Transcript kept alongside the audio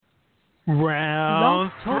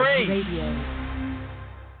Round three. Radio.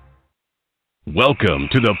 Welcome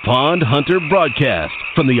to the Pond Hunter broadcast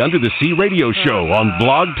from the Under the Sea radio show on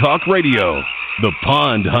Blog Talk Radio. The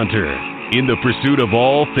Pond Hunter, in the pursuit of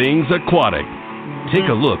all things aquatic. Take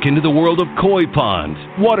a look into the world of koi ponds,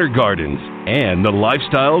 water gardens, and the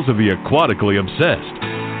lifestyles of the aquatically obsessed.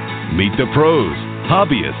 Meet the pros,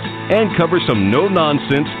 hobbyists, and cover some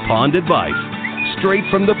no-nonsense pond advice straight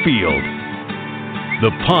from the field. The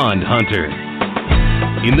Pond Hunter,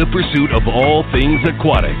 in the pursuit of all things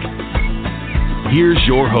aquatic. Here's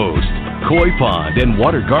your host, koi pond and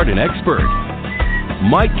water garden expert,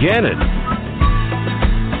 Mike Gannon.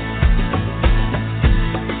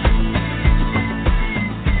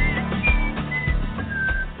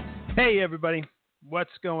 Hey everybody, what's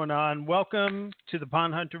going on? Welcome to the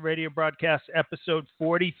Pond Hunter Radio broadcast, episode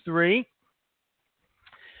 43.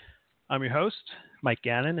 I'm your host, Mike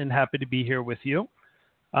Gannon, and happy to be here with you.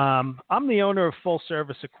 I'm the owner of Full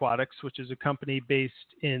Service Aquatics, which is a company based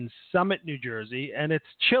in Summit, New Jersey, and it's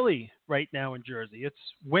chilly right now in Jersey. It's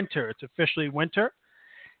winter. It's officially winter,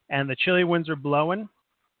 and the chilly winds are blowing.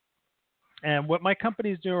 And what my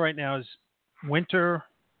company is doing right now is winter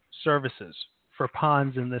services for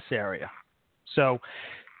ponds in this area. So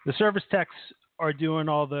the service techs are doing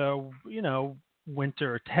all the,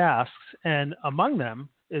 winter tasks, and among them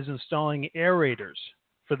is installing aerators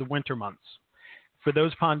for the winter months, for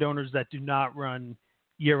those pond owners that do not run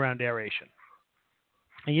year-round aeration.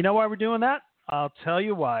 And you know why we're doing that? I'll tell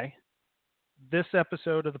you why. This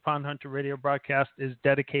episode of the Pond Hunter Radio broadcast is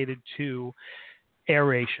dedicated to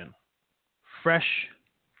aeration, fresh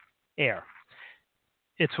air.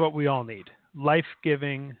 It's what we all need.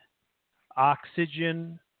 Life-giving,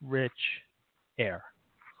 oxygen-rich air.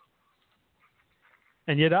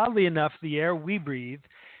 And yet, oddly enough, the air we breathe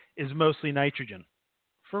is mostly nitrogen.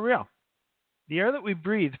 For real. The air that we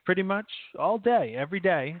breathe pretty much all day, every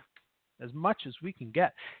day, as much as we can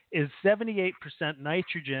get, is 78%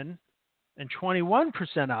 nitrogen and 21%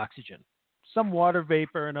 oxygen. Some water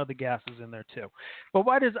vapor and other gases in there too. But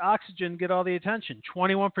why does oxygen get all the attention?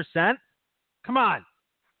 21%? Come on.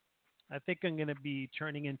 I think I'm going to be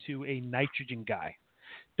turning into a nitrogen guy.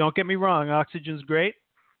 Don't get me wrong, oxygen's great.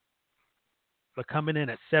 But coming in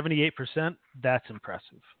at 78%, that's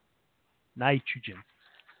impressive. Nitrogen.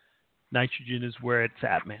 Nitrogen is where it's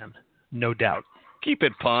at, man. No doubt. Keep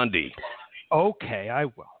it pondy. Okay, I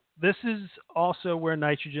will. This is also where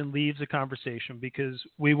nitrogen leaves the conversation because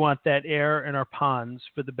we want that air in our ponds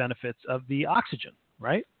for the benefits of the oxygen,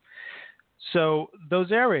 right? So those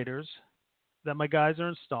aerators that my guys are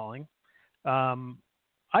installing,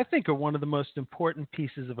 I think are one of the most important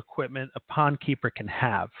pieces of equipment a pond keeper can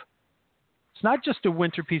have. It's not just a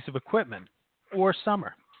winter piece of equipment or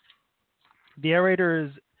summer. The aerator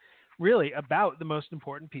is really about the most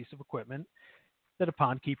important piece of equipment that a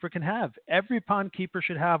pond keeper can have. Every pond keeper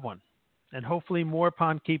should have one. And hopefully more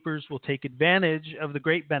pond keepers will take advantage of the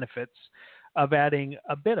great benefits of adding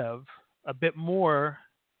a bit more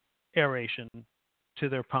aeration to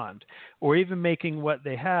their pond, or even making what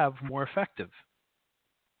they have more effective.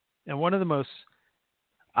 And one of the most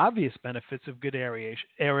obvious benefits of good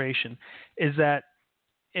aeration is that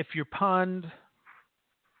if your pond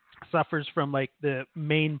suffers from like the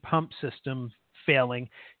main pump system failing,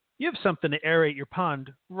 you have something to aerate your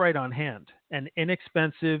pond right on hand. An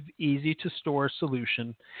inexpensive, easy to store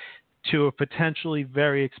solution to a potentially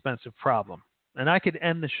very expensive problem. And I could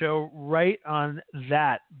end the show right on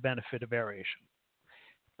that benefit of aeration.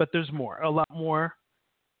 But there's more, a lot more.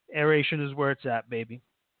 Aeration is where it's at, baby.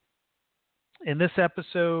 In this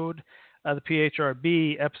episode of the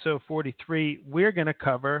PHRB, episode 43, we're going to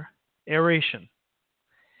cover aeration.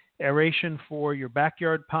 Aeration for your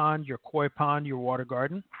backyard pond, your koi pond, your water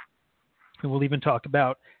garden. And we'll even talk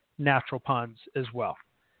about natural ponds as well.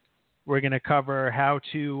 We're going to cover how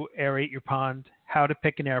to aerate your pond, how to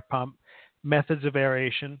pick an air pump, methods of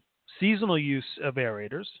aeration, seasonal use of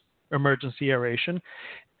aerators, emergency aeration,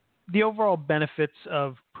 the overall benefits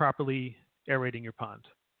of properly aerating your pond,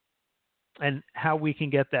 and how we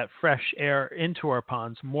can get that fresh air into our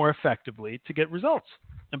ponds more effectively to get results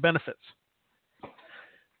and benefits.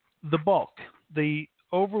 The bulk, the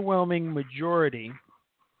overwhelming majority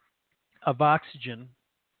of oxygen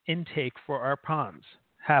intake for our ponds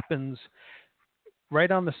happens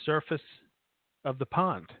right on the surface of the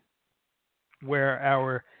pond, where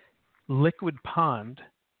our liquid pond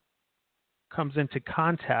comes into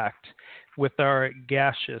contact with our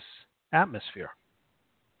gaseous atmosphere.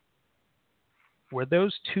 Where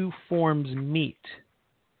those two forms meet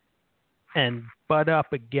and butt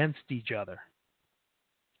up against each other,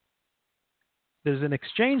 there's an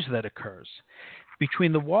exchange that occurs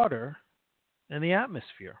between the water and the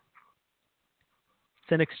atmosphere.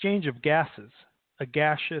 It's an exchange of gases, a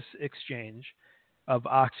gaseous exchange of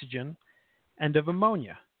oxygen and of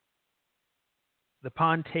ammonia. The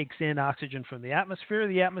pond takes in oxygen from the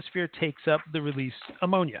atmosphere takes up the released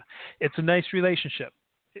ammonia. It's a nice relationship.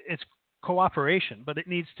 It's cooperation, but it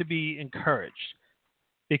needs to be encouraged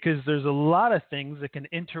because there's a lot of things that can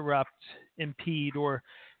interrupt, impede, or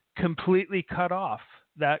completely cut off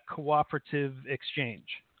that cooperative exchange.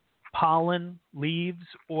 Pollen, leaves,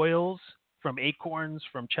 oils from acorns,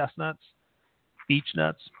 from chestnuts, beech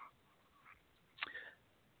nuts,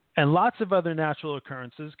 and lots of other natural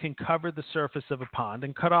occurrences can cover the surface of a pond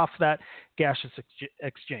and cut off that gaseous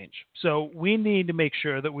exchange. So we need to make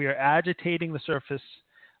sure that we are agitating the surface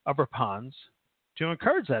of our ponds to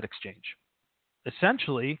encourage that exchange.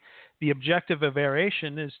 Essentially, the objective of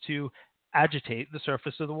aeration is to agitate the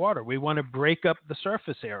surface of the water. We want to break up the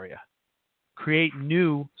surface area, create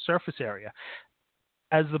new surface area.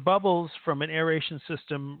 As the bubbles from an aeration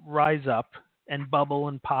system rise up and bubble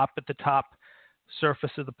and pop at the top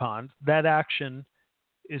surface of the pond, that action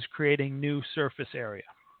is creating new surface area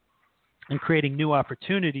and creating new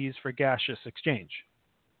opportunities for gaseous exchange.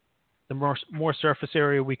 The more surface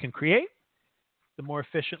area we can create, the more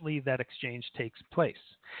efficiently that exchange takes place.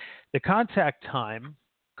 The contact time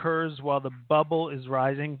occurs while the bubble is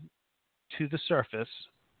rising to the surface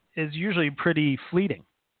is usually pretty fleeting,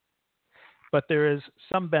 but there is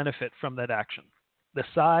some benefit from that action. The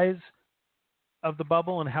size of the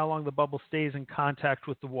bubble and how long the bubble stays in contact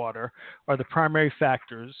with the water are the primary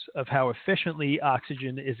factors of how efficiently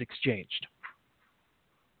oxygen is exchanged.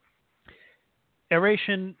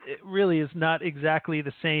 Aeration really is not exactly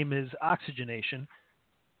the same as oxygenation.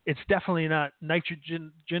 It's definitely not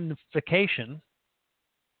nitrogenification.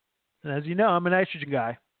 And as you know, I'm a nitrogen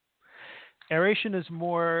guy. Aeration is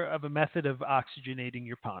more of a method of oxygenating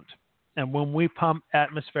your pond. And when we pump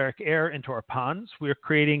atmospheric air into our ponds, we are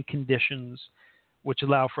creating conditions which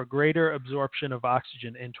allow for greater absorption of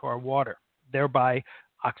oxygen into our water, thereby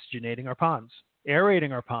oxygenating our ponds.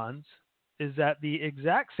 Aerating our ponds is at the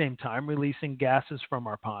exact same time releasing gases from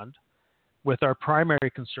our pond, with our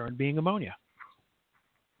primary concern being ammonia,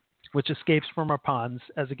 which escapes from our ponds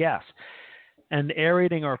as a gas. And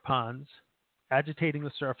aerating our ponds, agitating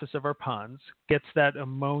the surface of our ponds, gets that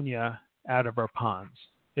ammonia out of our ponds.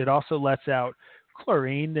 It also lets out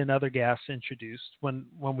chlorine and other gas introduced when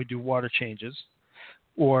we do water changes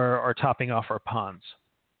or are topping off our ponds.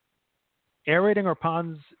 Aerating our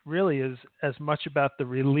ponds really is as much about the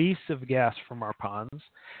release of gas from our ponds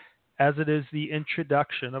as it is the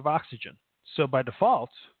introduction of oxygen. So by default,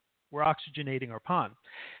 we're oxygenating our pond.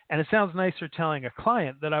 And it sounds nicer telling a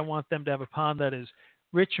client that I want them to have a pond that is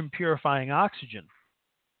rich in purifying oxygen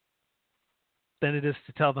than it is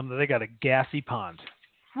to tell them that they got a gassy pond.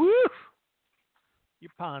 Woo!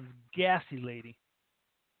 Your pond's gassy, lady.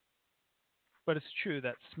 But it's true,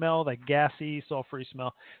 that smell, that gassy, sulfury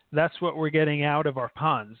smell, that's what we're getting out of our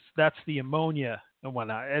ponds. That's the ammonia and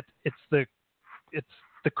whatnot. It's the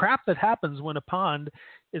crap that happens when a pond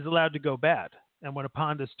is allowed to go bad and when a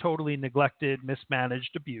pond is totally neglected,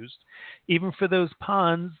 mismanaged, abused. Even for those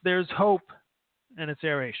ponds, there's hope, and it's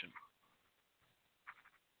aeration.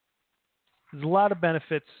 There's a lot of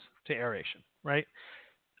benefits to aeration, right?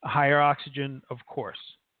 Higher oxygen, of course.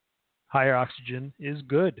 Higher oxygen is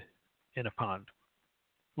good in a pond.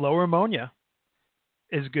 Lower ammonia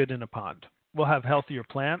is good in a pond. We'll have healthier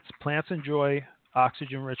plants. Plants enjoy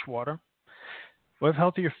oxygen-rich water. We'll have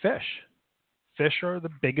healthier fish. Fish are the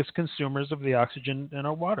biggest consumers of the oxygen in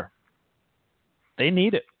our water. They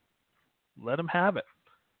need it. Let them have it.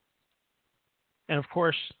 And of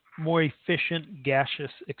course, more efficient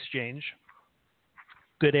gaseous exchange.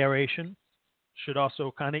 Good aeration should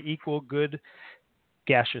also kind of equal good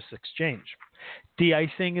gaseous exchange.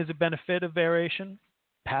 De-icing is a benefit of aeration.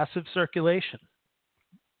 Passive circulation.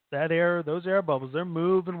 That air, those air bubbles, they're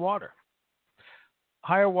moving water.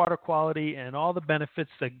 Higher water quality and all the benefits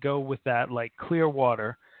that go with that, like clear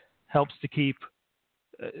water, helps to keep,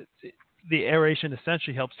 the aeration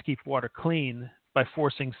essentially helps to keep water clean by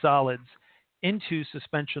forcing solids into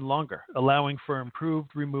suspension longer, allowing for improved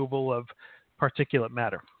removal of particulate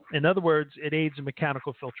matter. In other words, it aids in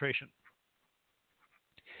mechanical filtration.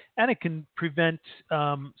 And it can prevent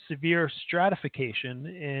severe stratification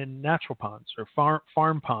in natural ponds or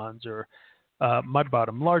farm ponds or mud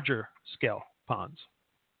bottom, larger scale ponds.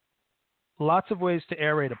 Lots of ways to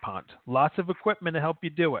aerate a pond. Lots of equipment to help you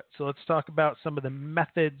do it. So let's talk about some of the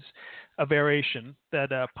methods of aeration that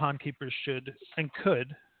pond keepers should and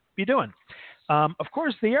could be doing. Of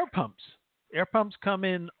course, the air pumps. Air pumps come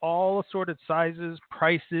in all assorted sizes,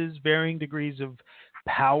 prices, varying degrees of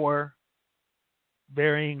power.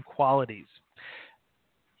 varying qualities.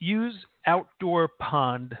 Use outdoor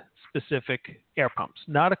pond specific air pumps,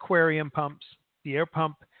 not aquarium pumps. The air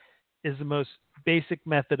pump is the most basic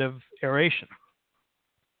method of aeration.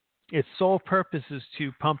 Its sole purpose is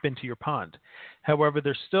to pump into your pond. However,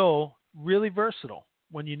 they're still really versatile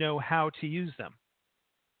when you know how to use them.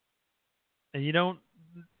 And you don't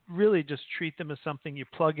really just treat them as something you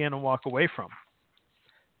plug in and walk away from.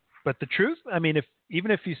 But the truth, I mean, even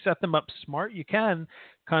if you set them up smart, you can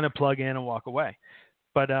kind of plug in and walk away.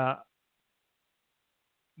 But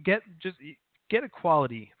get a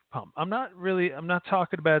quality pump. I'm not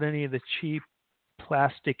talking about any of the cheap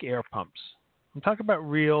plastic air pumps. I'm talking about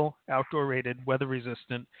real outdoor rated, weather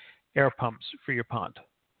resistant air pumps for your pond.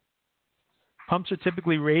 Pumps are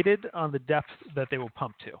typically rated on the depth that they will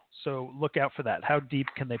pump to. So look out for that. How deep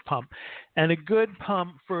can they pump? And a good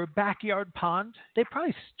pump for a backyard pond, they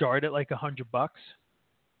probably start at like $100.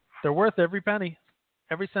 They're worth every penny,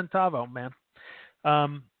 every centavo, man.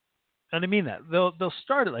 And I mean that. They'll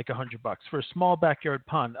start at like $100 for a small backyard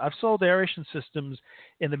pond. I've sold aeration systems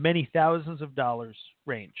in the many thousands of dollars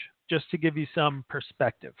range, just to give you some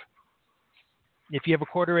perspective. If you have a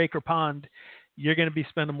quarter-acre pond, you're going to be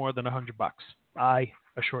spending more than $100, I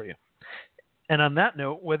assure you. And on that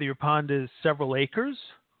note, whether your pond is several acres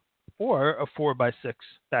or a 4x6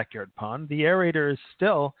 backyard pond, the aerator is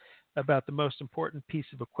still about the most important piece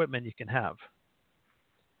of equipment you can have.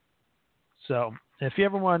 So if you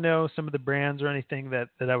ever want to know some of the brands or anything that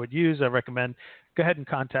I would use, I recommend go ahead and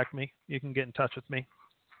contact me. You can get in touch with me.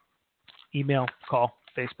 Email, call,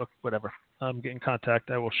 Facebook, whatever. Get in contact.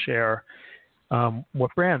 I will share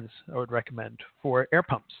what brands I would recommend for air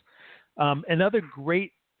pumps. Another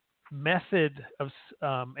great method of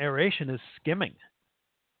aeration is skimming.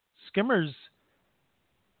 Skimmers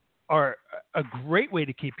are a great way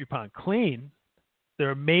to keep your pond clean.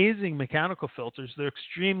 They're amazing mechanical filters. They're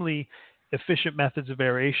extremely efficient methods of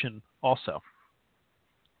aeration also.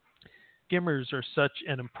 Skimmers are such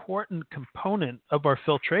an important component of our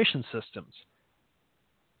filtration systems.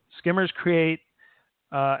 Skimmers create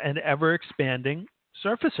an ever-expanding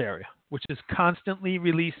surface area, which is constantly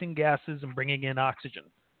releasing gases and bringing in oxygen.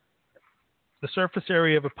 The surface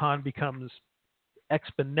area of a pond becomes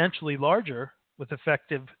exponentially larger with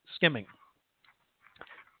effective skimming,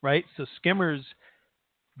 right? So skimmers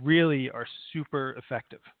really are super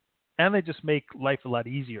effective. And they just make life a lot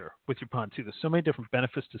easier with your pond, too. There's so many different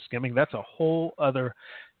benefits to skimming. That's a whole other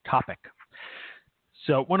topic.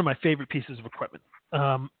 So one of my favorite pieces of equipment.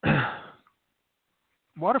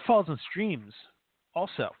 Waterfalls and streams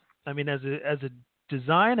also. I mean, as a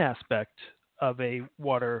design aspect of a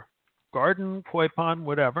water garden, koi pond,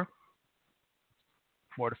 whatever,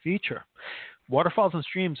 water feature, waterfalls and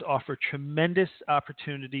streams offer tremendous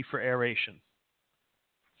opportunity for aeration.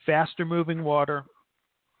 Faster moving water,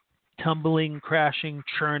 tumbling, crashing,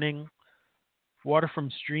 churning. Water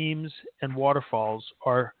from streams and waterfalls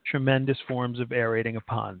are tremendous forms of aerating a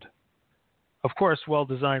pond. Of course,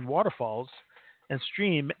 well-designed waterfalls and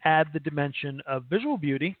stream add the dimension of visual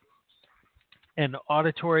beauty and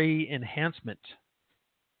auditory enhancement,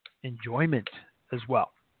 enjoyment as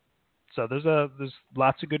well. So there's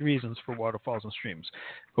lots of good reasons for waterfalls and streams,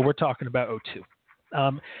 but we're talking about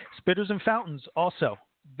O2. Spitters and fountains also.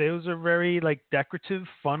 Those are very decorative,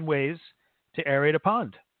 fun ways to aerate a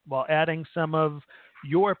pond while adding some of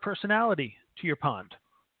your personality to your pond.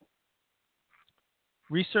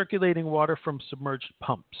 Recirculating water from submerged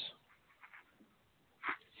pumps.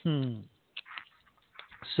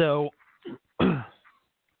 So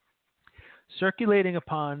circulating a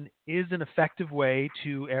pond is an effective way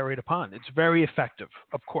to aerate a pond. It's very effective,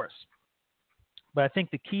 of course. But I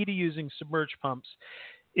think the key to using submerged pumps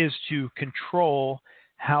is to control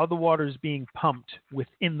how the water is being pumped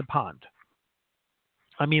within the pond.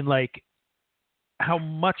 I mean, how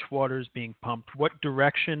much water is being pumped, what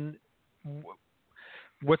direction,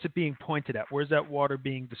 what's it being pointed at, where's that water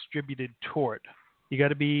being distributed toward? You got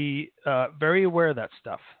to be very aware of that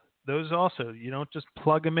stuff. Those also, you don't just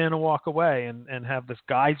plug them in and walk away and have this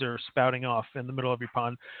geyser spouting off in the middle of your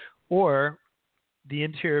pond, or the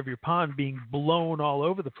interior of your pond being blown all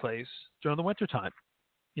over the place during the wintertime.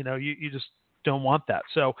 You just don't want that.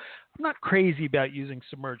 So I'm not crazy about using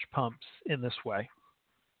submerged pumps in this way.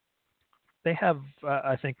 They have,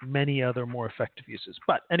 I think, many other more effective uses.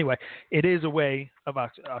 But anyway, it is a way of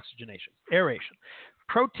oxygenation, aeration.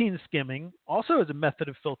 Protein skimming also is a method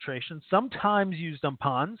of filtration, sometimes used on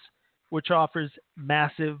ponds, which offers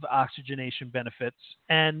massive oxygenation benefits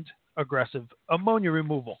and aggressive ammonia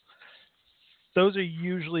removal. Those are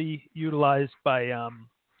usually utilized by,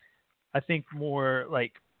 I think, more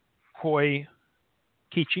like koi,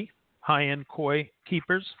 kichi, high-end koi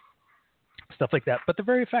keepers, stuff like that. But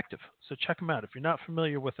they're very effective, so check them out. If you're not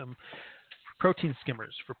familiar with them, protein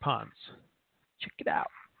skimmers for ponds. Check it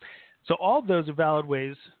out. So all of those are valid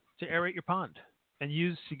ways to aerate your pond. And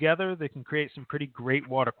used together, they can create some pretty great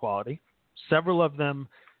water quality. Several of them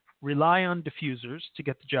rely on diffusers to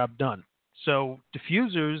get the job done. So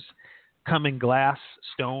diffusers come in glass,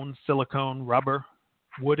 stone, silicone, rubber,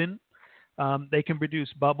 wooden. They can produce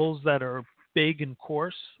bubbles that are big and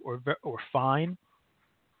coarse or fine.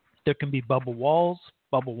 There can be bubble walls,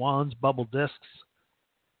 bubble wands, bubble discs,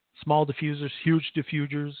 small diffusers, huge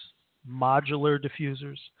diffusers, modular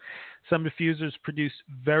diffusers. Some diffusers produce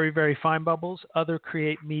very, very fine bubbles. Others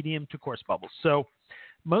create medium to coarse bubbles. So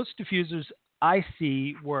most diffusers I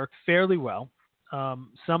see work fairly well.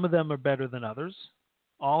 Some of them are better than others.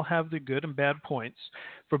 All have their good and bad points.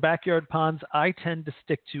 For backyard ponds, I tend to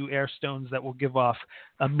stick to air stones that will give off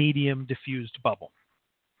a medium diffused bubble.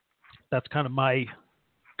 That's kind of my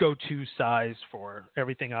go-to size for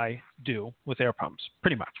everything I do with air pumps,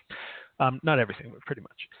 pretty much. Not everything, but pretty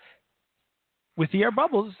much. With the air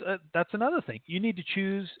bubbles, that's another thing. You need to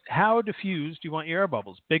choose how diffused you want your air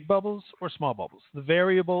bubbles, big bubbles or small bubbles. The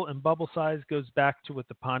variable in bubble size goes back to what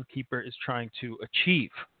the pond keeper is trying to achieve.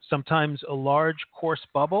 Sometimes a large, coarse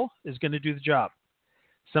bubble is going to do the job.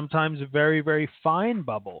 Sometimes a very, very fine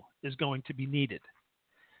bubble is going to be needed.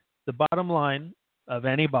 The bottom line of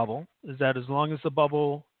any bubble is that as the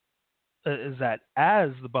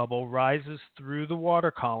bubble rises through the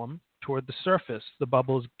water column toward the surface, the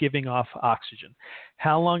bubble is giving off oxygen.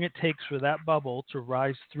 How long it takes for that bubble to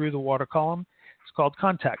rise through the water column is called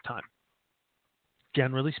contact time.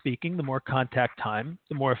 Generally speaking, the more contact time,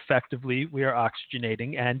 the more effectively we are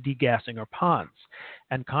oxygenating and degassing our ponds.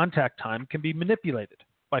 And contact time can be manipulated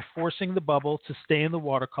by forcing the bubble to stay in the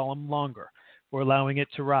water column longer or allowing it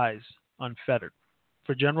to rise unfettered.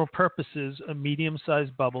 For general purposes, a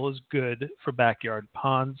medium-sized bubble is good for backyard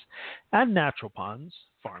ponds and natural ponds,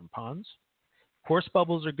 farm ponds. Coarse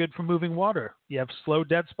bubbles are good for moving water. You have slow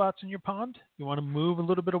dead spots in your pond. You want to move a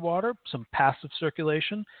little bit of water, some passive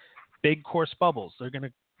circulation. Big coarse bubbles, they're going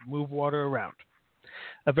to move water around.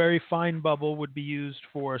 A very fine bubble would be used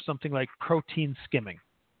for something like protein skimming.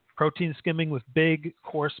 Protein skimming with big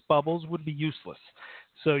coarse bubbles would be useless.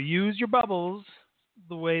 So use your bubbles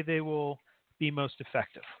the way they will be most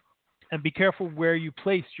effective. And be careful where you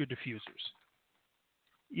place your diffusers.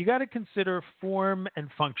 You got to consider form and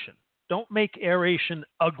function. Don't make aeration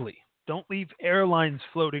ugly. Don't leave air lines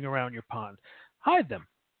floating around your pond. Hide them.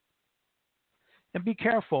 And be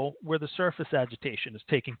careful where the surface agitation is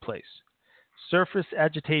taking place. Surface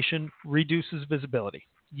agitation reduces visibility.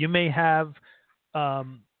 You may have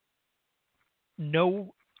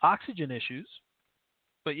no oxygen issues,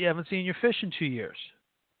 but you haven't seen your fish in 2 years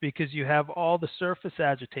because you have all the surface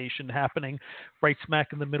agitation happening right smack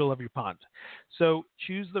in the middle of your pond. So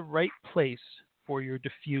choose the right place for your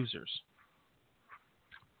diffusers.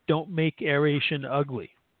 Don't make aeration ugly.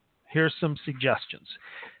 Here's some suggestions.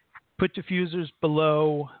 Put diffusers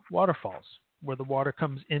below waterfalls where the water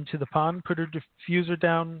comes into the pond. Put a diffuser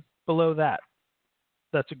down below that.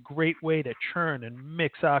 That's a great way to churn and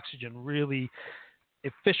mix oxygen really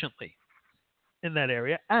efficiently in that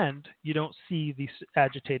area, and you don't see the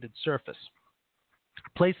agitated surface.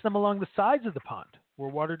 Place them along the sides of the pond where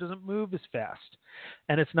water doesn't move as fast,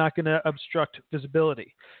 and it's not going to obstruct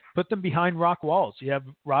visibility. Put them behind rock walls. You have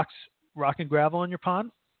rock and gravel on your pond,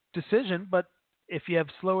 decision, but if you have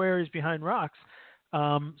slow areas behind rocks,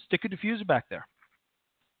 stick a diffuser back there.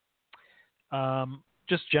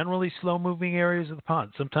 Just generally slow-moving areas of the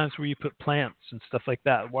pond, sometimes where you put plants and stuff like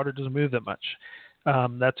that. Water doesn't move that much.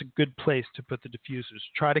 That's a good place to put the diffusers.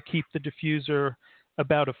 Try to keep the diffuser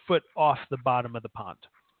about a foot off the bottom of the pond.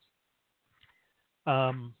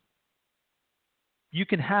 You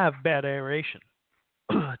can have bad aeration.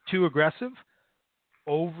 Too aggressive,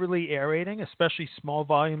 overly aerating, especially small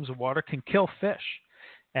volumes of water, can kill fish.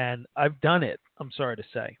 And I've done it, I'm sorry to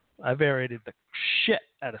say. I've aerated the shit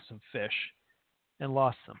out of some fish and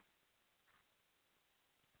lost them.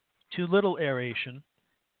 Too little aeration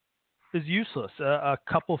is useless. A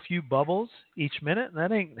few bubbles each minute, and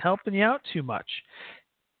that ain't helping you out too much.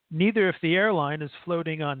 Neither if the airline is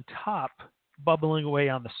floating on top, bubbling away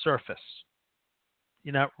on the surface.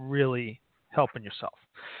 You're not really helping yourself.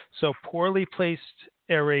 So poorly placed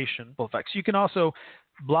aeration effects. You can also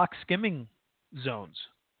block skimming zones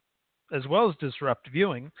as well as disrupt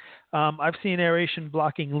viewing. I've seen aeration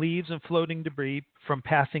blocking leaves and floating debris from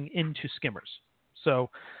passing into skimmers. So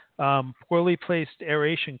poorly placed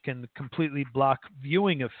aeration can completely block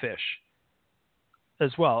viewing of fish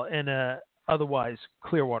as well in a otherwise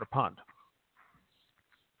clear water pond.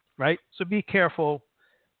 right? So be careful.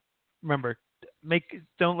 Remember,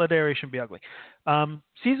 don't let aeration be ugly.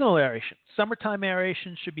 Seasonal aeration. Summertime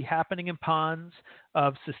aeration should be happening in ponds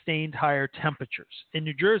of sustained higher temperatures. In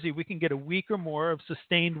New Jersey, we can get a week or more of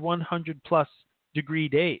sustained 100 plus degree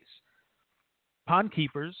days. Pond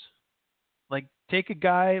keepers, like take a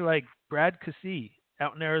guy like Brad Cassey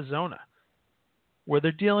out in Arizona, where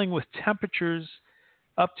they're dealing with temperatures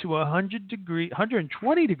up to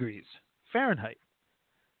 120 degrees Fahrenheit.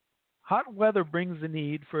 Hot weather brings the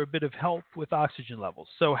need for a bit of help with oxygen levels,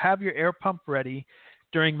 so have your air pump ready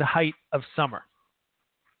during the height of summer.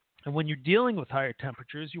 And when you're dealing with higher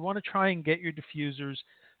temperatures, you want to try and get your diffusers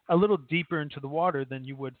a little deeper into the water than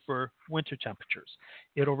you would for winter temperatures.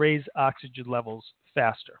 It'll raise oxygen levels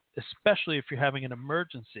faster, especially if you're having an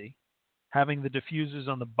emergency. Having the diffusers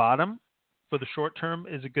on the bottom for the short term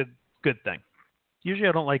is a good thing. Usually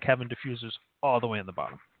I don't like having diffusers all the way in the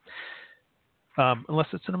bottom. Unless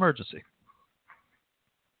it's an emergency.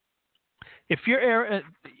 If your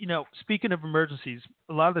speaking of emergencies,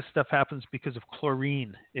 a lot of this stuff happens because of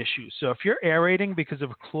chlorine issues. So if you're aerating because of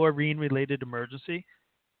a chlorine-related emergency,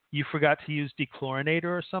 you forgot to use dechlorinator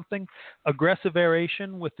or something, aggressive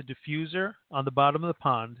aeration with the diffuser on the bottom of the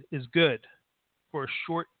pond is good for a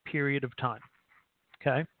short period of time.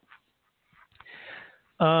 Okay?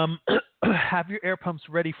 Have your air pumps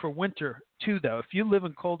ready for winter too, though. If you live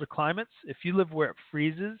in colder climates, if you live where it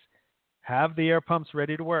freezes, have the air pumps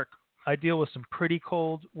ready to work. I deal with some pretty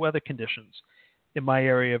cold weather conditions in my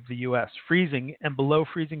area of the U.S. Freezing and below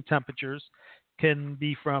freezing temperatures can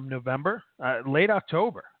be from November, late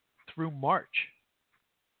October through March.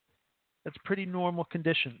 That's pretty normal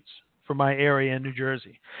conditions for my area in New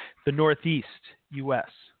Jersey. The Northeast U.S.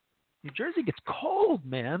 New Jersey gets cold,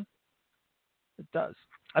 man. It does.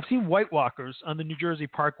 I've seen White Walkers on the New Jersey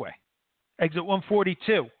Parkway, exit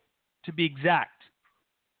 142 to be exact.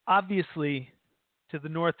 Obviously, to the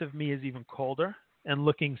north of me is even colder, and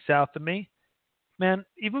looking south of me, man,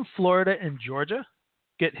 even Florida and Georgia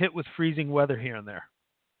get hit with freezing weather here and there.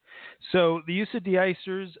 So the use of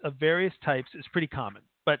deicers of various types is pretty common,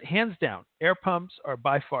 but hands down, air pumps are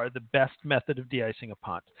by far the best method of de-icing a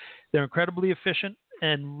pond. They're incredibly efficient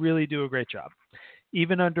and really do a great job.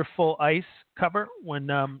 Even under full ice cover, when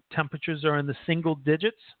temperatures are in the single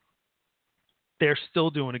digits, they're still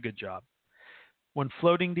doing a good job. When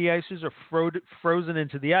floating de-icers are frozen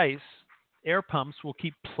into the ice, air pumps will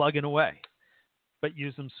keep plugging away, but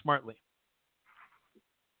use them smartly.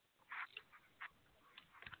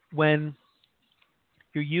 When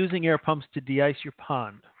you're using air pumps to de-ice your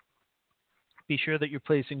pond, be sure that you're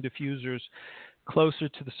placing diffusers closer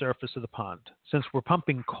to the surface of the pond. Since we're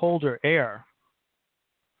pumping colder air,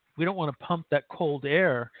 we don't want to pump that cold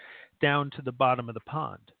air down to the bottom of the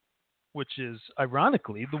pond, which is,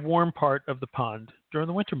 ironically, the warm part of the pond during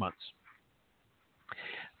the winter months.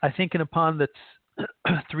 I think in a pond that's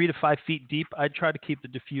 3 to 5 feet deep, I'd try to keep the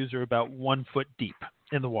diffuser about 1 foot deep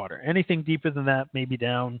in the water. Anything deeper than that, maybe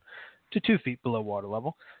down to 2 feet below water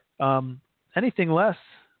level. Anything less,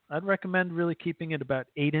 I'd recommend really keeping it about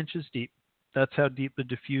 8 inches deep. That's how deep the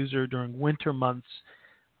diffuser during winter months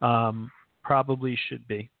probably should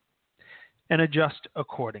be. And adjust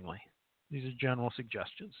accordingly. These are general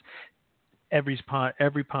suggestions. Every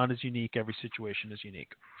pond is unique. Every situation is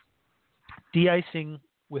unique. De-icing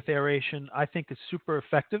with aeration, I think, is super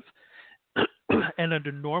effective. And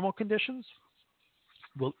under normal conditions,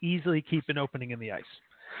 will easily keep an opening in the ice.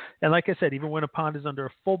 And like I said, even when a pond is under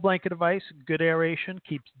a full blanket of ice, good aeration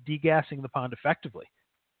keeps degassing the pond effectively,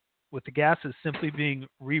 with the gases simply being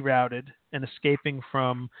rerouted and escaping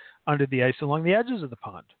from under the ice along the edges of the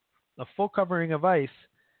pond. A full covering of ice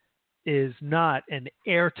is not an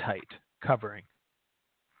airtight covering.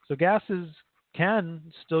 So gases can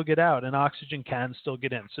still get out and oxygen can still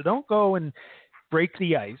get in. So don't go and break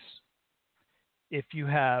the ice if you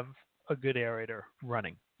have a good aerator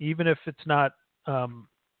running, even if it's not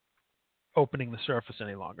opening the surface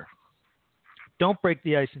any longer. Don't break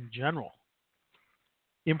the ice in general.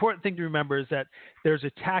 The important thing to remember is that there's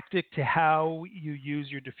a tactic to how you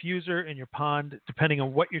use your diffuser in your pond depending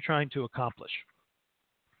on what you're trying to accomplish.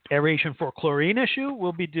 Aeration for a chlorine issue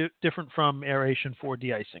will be different from aeration for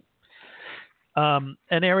de-icing. And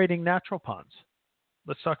aerating natural ponds.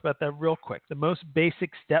 Let's talk about that real quick. The most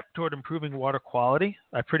basic step toward improving water quality,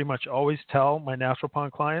 I pretty much always tell my natural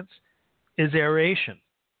pond clients, is aeration.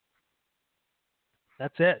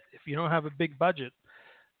 That's it. If you don't have a big budget,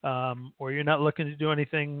 or you're not looking to do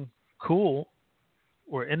anything cool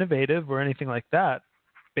or innovative or anything like that,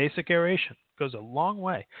 basic aeration goes a long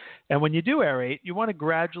way. And when you do aerate, you want to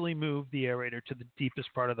gradually move the aerator to the deepest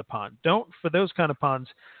part of the pond. For those kind of ponds,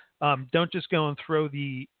 don't just go and throw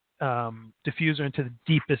the diffuser into the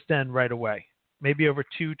deepest end right away. Maybe over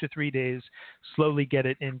 2 to 3 days, slowly get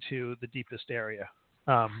it into the deepest area,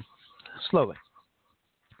 slowly.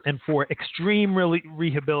 And for extreme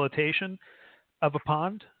rehabilitation of a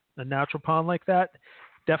pond, a natural pond like that,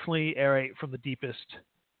 definitely aerate from the deepest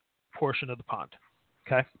portion of the pond.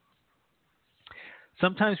 Okay.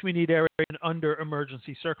 Sometimes we need aeration under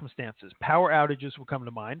emergency circumstances. Power outages will come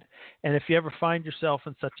to mind. And if you ever find yourself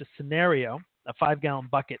in such a scenario, a 5-gallon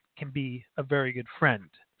bucket can be a very good friend.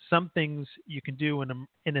 Some things you can do in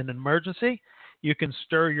an emergency, you can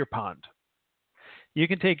stir your pond. You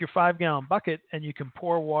can take your 5-gallon bucket and you can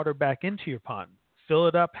pour water back into your pond. Fill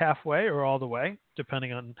it up halfway or all the way,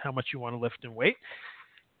 depending on how much you want to lift and weight,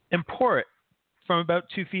 and pour it from about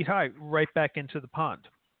 2 feet high right back into the pond.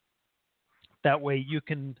 That way you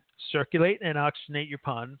can circulate and oxygenate your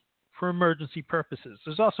pond for emergency purposes.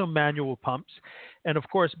 There's also manual pumps and, of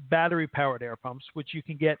course, battery-powered air pumps, which you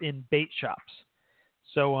can get in bait shops.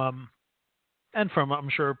 So, and from, I'm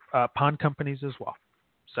sure, pond companies as well.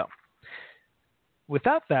 So,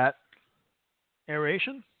 without that,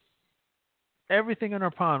 aeration, everything in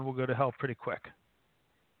our pond will go to hell pretty quick.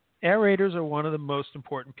 Aerators are one of the most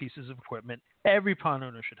important pieces of equipment every pond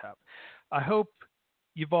owner should have. I hope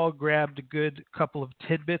you've all grabbed a good couple of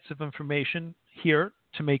tidbits of information here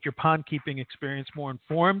to make your pond keeping experience more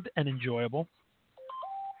informed and enjoyable.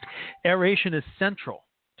 Aeration is central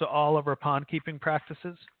to all of our pond keeping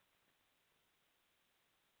practices.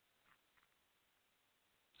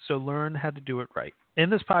 So learn how to do it right. In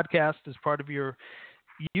this podcast,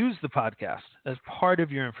 use the podcast as part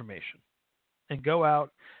of your information and go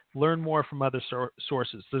out, learn more from other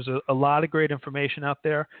sources. There's a lot of great information out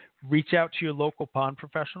there. Reach out to your local pond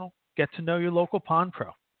professional. Get to know your local pond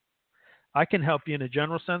pro. I can help you in a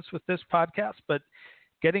general sense with this podcast, but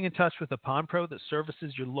getting in touch with a pond pro that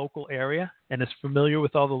services your local area and is familiar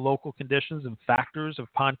with all the local conditions and factors of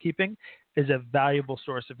pond keeping is a valuable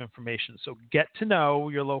source of information. So get to know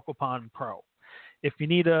your local pond pro. If you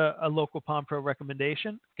need a local pond pro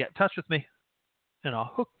recommendation, get in touch with me and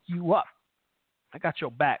I'll hook you up. I got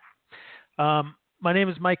your back. My name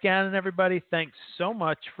is Mike Gannon, everybody. Thanks so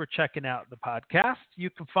much for checking out the podcast.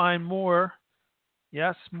 You can find more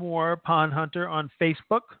Pond Hunter on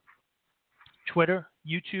Facebook, Twitter,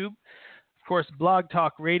 YouTube, of course, Blog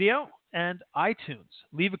Talk Radio, and iTunes.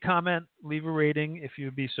 Leave a comment, leave a rating if you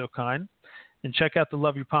would be so kind, and check out the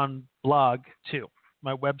Love Your Pond blog too.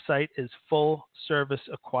 My website is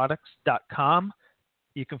fullserviceaquatics.com.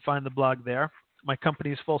 You can find the blog there. My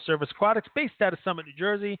company is Full Service Aquatics, based out of Summit, New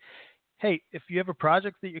Jersey. Hey, if you have a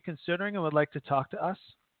project that you're considering and would like to talk to us,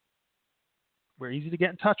 we're easy to get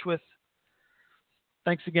in touch with.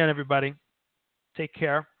 Thanks again, everybody. Take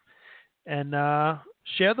care. And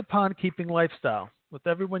share the pond keeping lifestyle with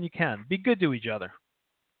everyone you can. Be good to each other.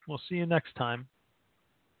 We'll see you next time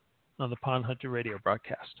on the Pond Hunter Radio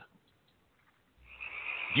broadcast.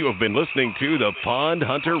 You have been listening to the Pond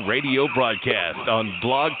Hunter Radio broadcast on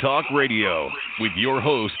Blog Talk Radio with your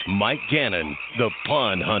host, Mike Gannon, the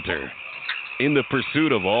Pond Hunter. In the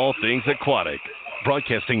pursuit of all things aquatic,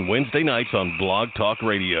 broadcasting Wednesday nights on Blog Talk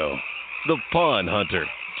Radio. The Pond Hunter,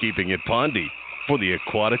 keeping it pondy for the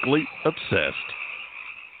aquatically obsessed.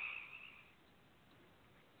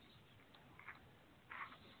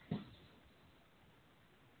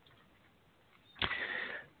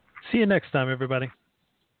 See you next time, everybody.